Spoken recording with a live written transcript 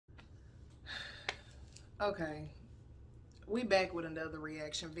Okay, we back with another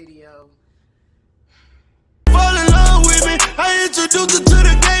reaction video. Fall in love with me. I introduced her to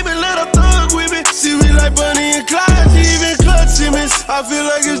the game and let her thug with me. See me like Bonnie and Clyde, she even clutch me. I feel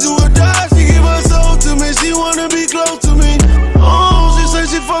like it's do or die. She give her soul to me. She wanna be close to me. Oh, she say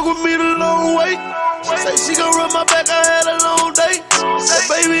she fuck with me the long way. She say she gon' rub my back. I had a long day. Say,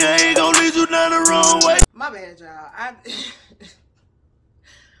 baby, I ain't gon' lead you down the wrong way. My bad, y'all.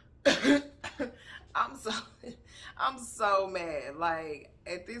 I'm so mad. Like,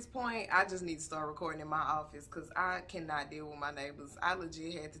 at this point, I just need to start recording in my office because I cannot deal with my neighbors. I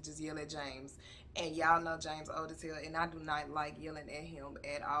legit had to just yell at James. And y'all know James old as hell, and I do not like yelling at him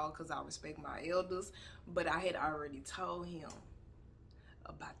at all because I respect my elders. But I had already told him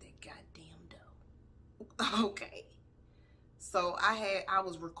about that goddamn dough. Okay. So I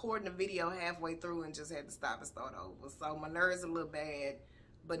was recording the video halfway through and just had to stop and start over. So my nerves are a little bad.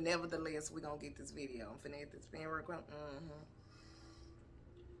 But nevertheless, we're going to get this video. I'm finna hit this spin real quick.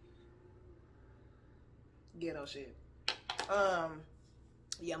 Ghetto shit. Yeah, I'm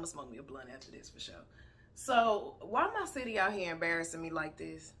going to smoke me a blunt after this for sure. So, why my city out here embarrassing me like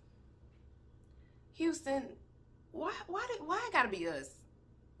this? Houston, why it gotta be us?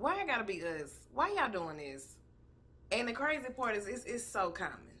 Why it gotta be us? Why y'all doing this? And the crazy part is, it's so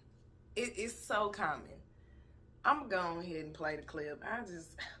common. It's so common. I'm gonna go ahead and play the clip.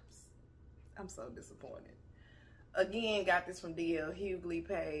 I'm so disappointed. Again, got this from DL Hughley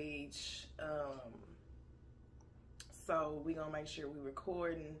page. So we gonna make sure we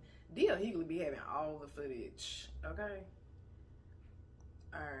recording. DL Hughley be having all the footage. Okay.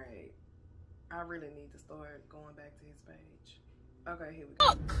 All right. I really need to start going back to his page. Okay, here we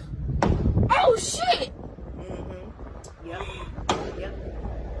go. Oh shit! Yep.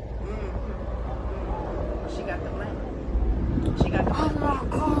 She got the blank. She got the blank.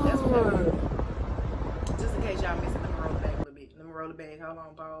 That's what. Just in case y'all missed it, let me roll it back a little bit. Let me roll it back. Hold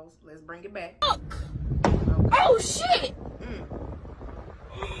on, pause. Let's bring it back. Okay. Oh shit!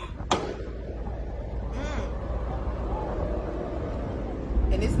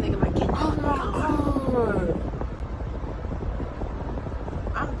 And this nigga like, get oh my god!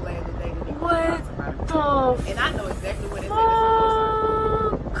 I'm glad that they didn't even What the and I know exactly what it said.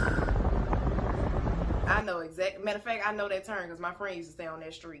 I know exactly. Matter of fact, I know that turn because my friend used to stay on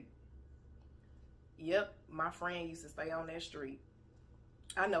that street. Yep, my friend used to stay on that street.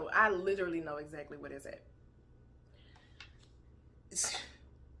 I know. I literally know exactly what it's at.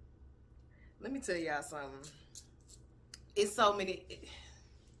 Let me tell y'all something. It's so many.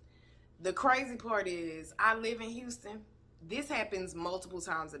 The crazy part is, I live in Houston. This happens multiple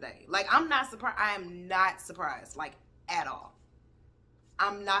times a day. Like, I'm not surprised. I am not surprised, like, at all.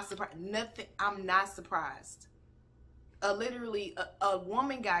 I'm not surprised. Nothing. I'm not surprised. Literally, a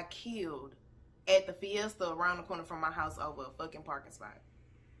woman got killed at the Fiesta around the corner from my house over a fucking parking spot.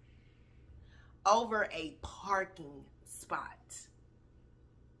 Over a parking spot.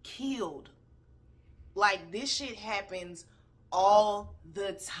 Killed. Like, this shit happens all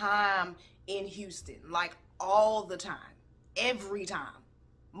the time in Houston. Like, all the time. Every time.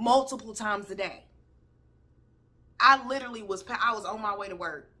 Multiple times a day. I literally was on my way to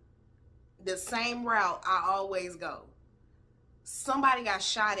work. The same route I always go. Somebody got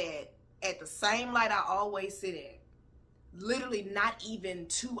shot at the same light I always sit at. Literally not even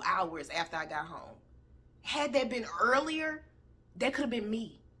 2 hours after I got home. Had that been earlier, that could have been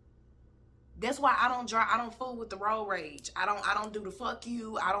me. That's why I don't drive. I don't fool with the road rage. I don't do the fuck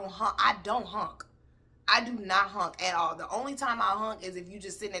you. I don't honk. I do not honk at all. The only time I honk is if you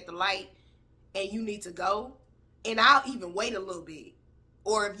just sitting at the light and you need to go. And I'll even wait a little bit.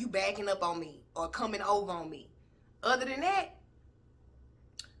 Or if you backing up on me or coming over on me. Other than that,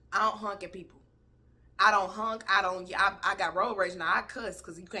 I don't honk at people. I don't honk. I got road rage now. I cuss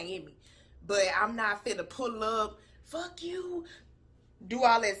because you can't hear me. But I'm not finna pull up. Fuck you. Do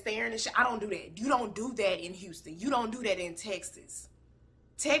all that staring and shit. I don't do that. You don't do that in Houston. You don't do that in Texas.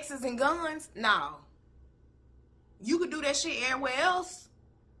 Texas and guns? No. You could do that shit everywhere else.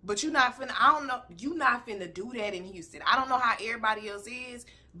 But you not finna, I don't know, you not finna do that in Houston. I don't know how everybody else is,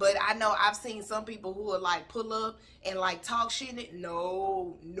 but I know I've seen some people who are like pull up and like talk shit.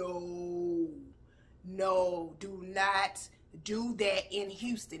 No, do not do that in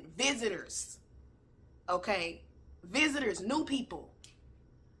Houston. Visitors, okay? Visitors, new people,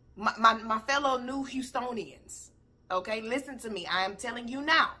 my fellow new Houstonians, okay? Listen to me, I am telling you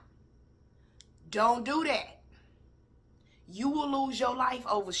now. Don't do that. You will lose your life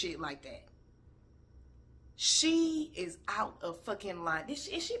over shit like that. She is out of fucking line. And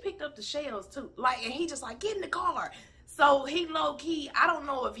she picked up the shells too. Like, and he just like, get in the car. So he low key, I don't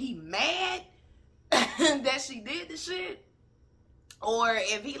know if he mad that she did the shit, or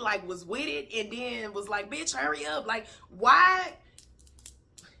if he like was with it and then was like, bitch, hurry up. Like, why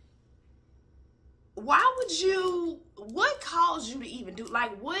would you, what caused you to even do,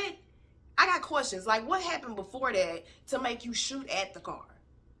 like, what, I got questions. Like, what happened before that to make you shoot at the car?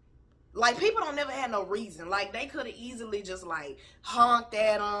 Like, people don't never have no reason. Like, they could have easily just, like, honked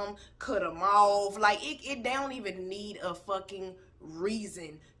at them, cut them off. Like, they don't even need a fucking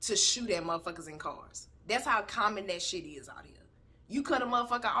reason to shoot at motherfuckers in cars. That's how common that shit is out here. You cut a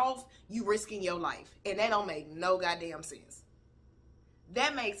motherfucker off, you risking your life. And that don't make no goddamn sense.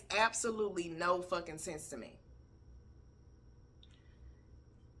 That makes absolutely no fucking sense to me.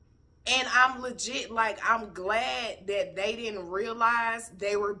 And I'm legit, like, I'm glad that they didn't realize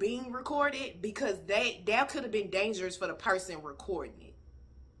they were being recorded, because that could have been dangerous for the person recording it.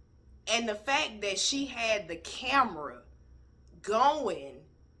 And the fact that she had the camera going,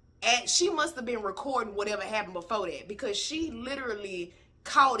 and she must have been recording whatever happened before that, because she literally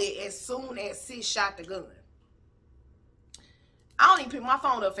caught it as soon as Sis shot the gun. I don't even pick my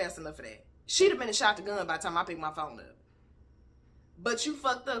phone up fast enough for that. She'd have been and shot the gun by the time I picked my phone up. But you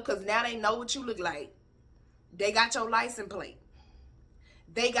fucked up, because now they know what you look like. They got your license plate.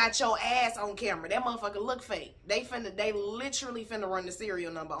 They got your ass on camera. That motherfucker look fake. They literally finna run the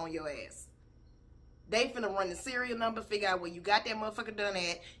serial number on your ass. They finna run the serial number, figure out where you got that motherfucker done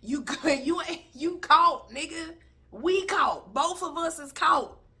at. You caught, nigga. We caught. Both of us is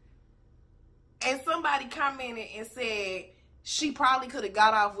caught. And somebody commented and said she probably could have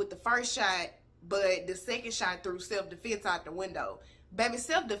got off with the first shot, but the second shot threw self-defense out the window. Baby,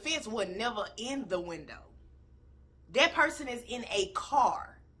 self-defense was never in the window. That person is in a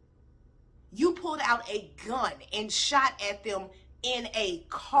car. You pulled out a gun and shot at them in a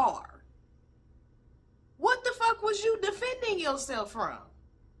car. What the fuck was you defending yourself from?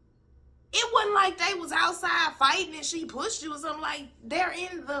 It wasn't like they was outside fighting and she pushed you or something. Like, they're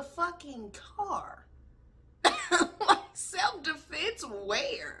in the fucking car. Like, self-defense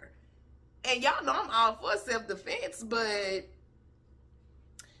where? And y'all know I'm all for self-defense, but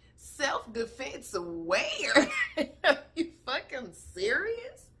self-defense where? Are you fucking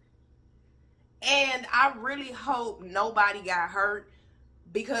serious? And I really hope nobody got hurt,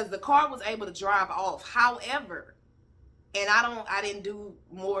 because the car was able to drive off. However, and I didn't do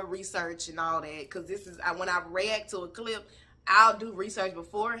more research and all that, because this is, when I react to a clip, I'll do research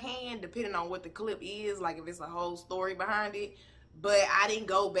beforehand, depending on what the clip is, like if it's a whole story behind it. But I didn't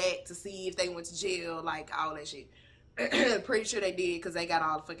go back to see if they went to jail, like all that shit. Pretty sure they did, because they got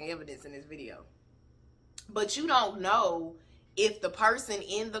all the fucking evidence in this video. But you don't know if the person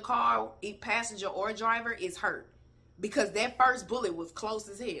in the car, passenger or driver, is hurt, because that first bullet was close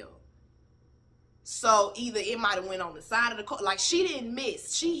as hell. So either it might have went on the side of the car. Like, she didn't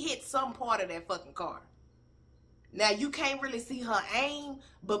miss. She hit some part of that fucking car. Now, you can't really see her aim,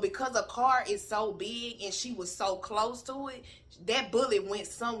 but because a car is so big and she was so close to it, that bullet went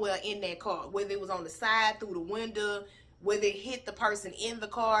somewhere in that car. Whether it was on the side, through the window, whether it hit the person in the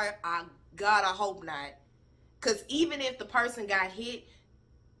car, God, I hope not. Because even if the person got hit,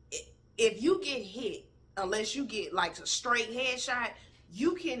 if you get hit, unless you get like a straight headshot,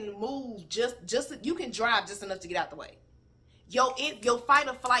 you can move you can drive just enough to get out the way. Your fight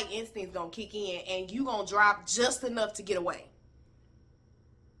or flight instinct's gonna kick in, and you gonna drive just enough to get away.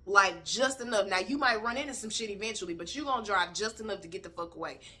 Like, just enough. Now, you might run into some shit eventually, but you gonna drive just enough to get the fuck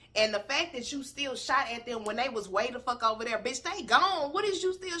away. And the fact that you still shot at them when they was way the fuck over there, bitch, they gone. What is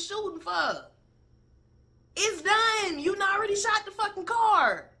you still shooting for? It's done. You already shot the fucking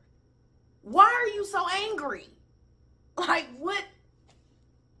car. Why are you so angry? Like, what?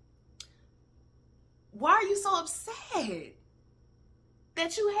 Why are you so upset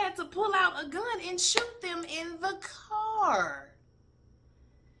that you had to pull out a gun and shoot them in the car?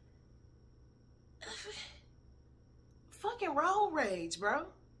 Fucking road rage, bro.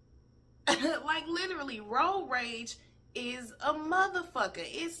 Like, literally, road rage is a motherfucker.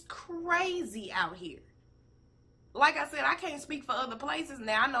 It's crazy out here. Like I said, I can't speak for other places.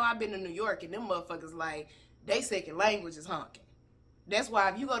 Now, I know I've been to New York, and them motherfuckers, like, they second language is honking. That's why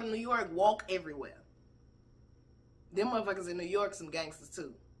if you go to New York, walk everywhere. Them motherfuckers in New York some gangsters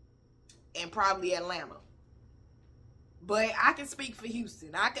too. And probably Atlanta. But I can speak for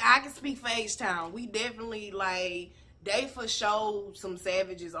Houston. I can speak for H-Town. We definitely, like, they for sure some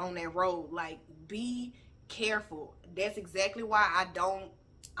savages on that road. Like, be careful. That's exactly why I don't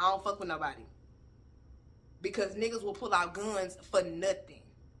fuck with nobody. Because niggas will pull out guns for nothing.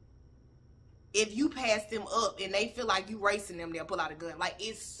 If you pass them up and they feel like you racing them, they'll pull out a gun. Like,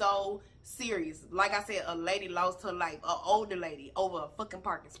 it's so serious. Like I said, a lady lost her life, an older lady, over a fucking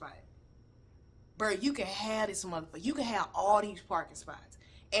parking spot. Bro, you can have this motherfucker. You can have all these parking spots.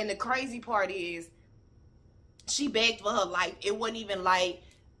 And the crazy part is, she begged for her life. It wasn't even like,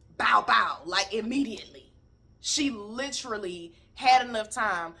 bow, bow, like immediately. She literally had enough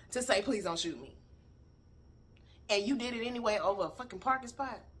time to say, please don't shoot me. And you did it anyway over a fucking parking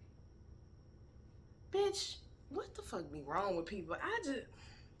spot? Bitch, what the fuck be wrong with people?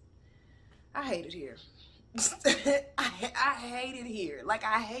 I hate it here. I hate it here. Like,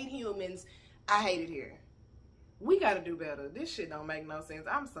 I hate humans. I hate it here. We gotta do better. This shit don't make no sense.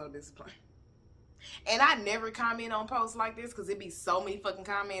 I'm so disappointed. And I never comment on posts like this because it be so many fucking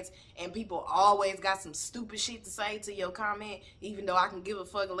comments and people always got some stupid shit to say to your comment, even though I can give a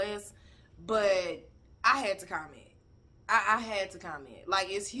fuck less. But I had to comment. I had to comment. Like,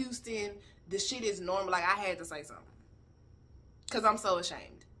 it's Houston. The shit is normal. Like, I had to say something. Because I'm so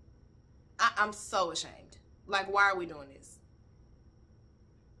ashamed. I'm so ashamed. Like, why are we doing this?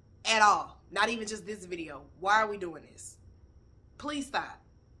 At all. Not even just this video. Why are we doing this? Please stop.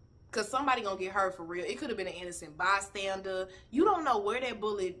 Because somebody gonna get hurt for real. It could have been an innocent bystander. You don't know where that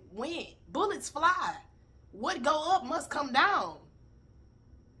bullet went. Bullets fly. What go up must come down.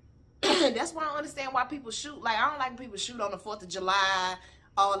 That's why I don't understand why people shoot. Like, I don't like people shoot on the 4th of July,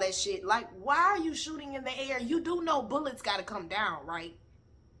 all that shit. Like, why are you shooting in the air? You do know bullets gotta come down, right?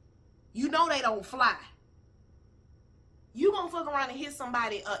 You know they don't fly. You gonna fuck around and hit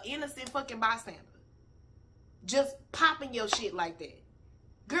somebody, an innocent fucking bystander. Just popping your shit like that.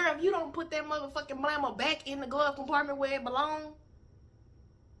 Girl, if you don't put that motherfucking blammer back in the glove compartment where it belongs,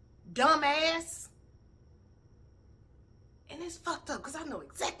 dumbass. And it's fucked up because I know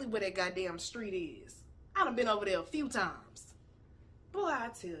exactly where that goddamn street is. I done been over there a few times. Boy, I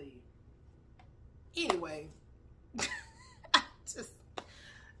tell you. Anyway,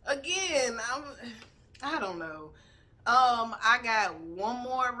 again, I don't know. I got one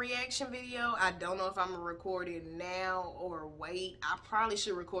more reaction video. I don't know if I'm gonna record it now or wait. I probably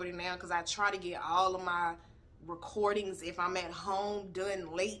should record it now because I try to get all of my recordings if I'm at home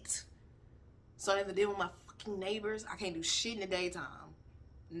done late, so I have to deal with my fucking neighbors. I can't do shit in the daytime.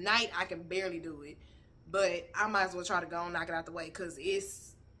 Night I can barely do it, but I might as well try to go and knock it out the way because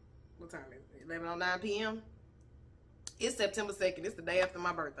it's, what time is it? 11:09 p.m. It's September 2nd. It's the day after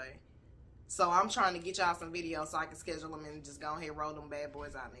my birthday. So I'm trying to get y'all some videos so I can schedule them and just go ahead and roll them bad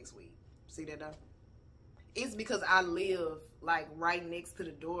boys out next week. See that though? It's because I live like right next to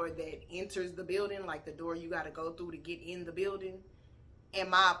the door that enters the building, like the door you got to go through to get in the building. And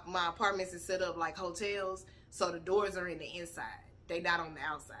my apartments is set up like hotels, so the doors are in the inside. They not on the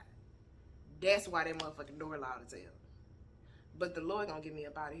outside. That's why that motherfucking door loud as hell. But the Lord gonna get me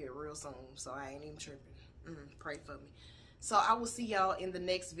up out of here real soon, so I ain't even tripping. Pray for me. So I will see y'all in the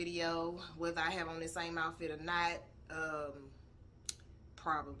next video, whether I have on the same outfit or not.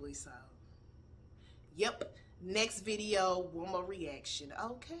 Probably so. Yep. Next video, one more reaction.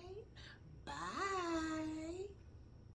 Okay. Bye.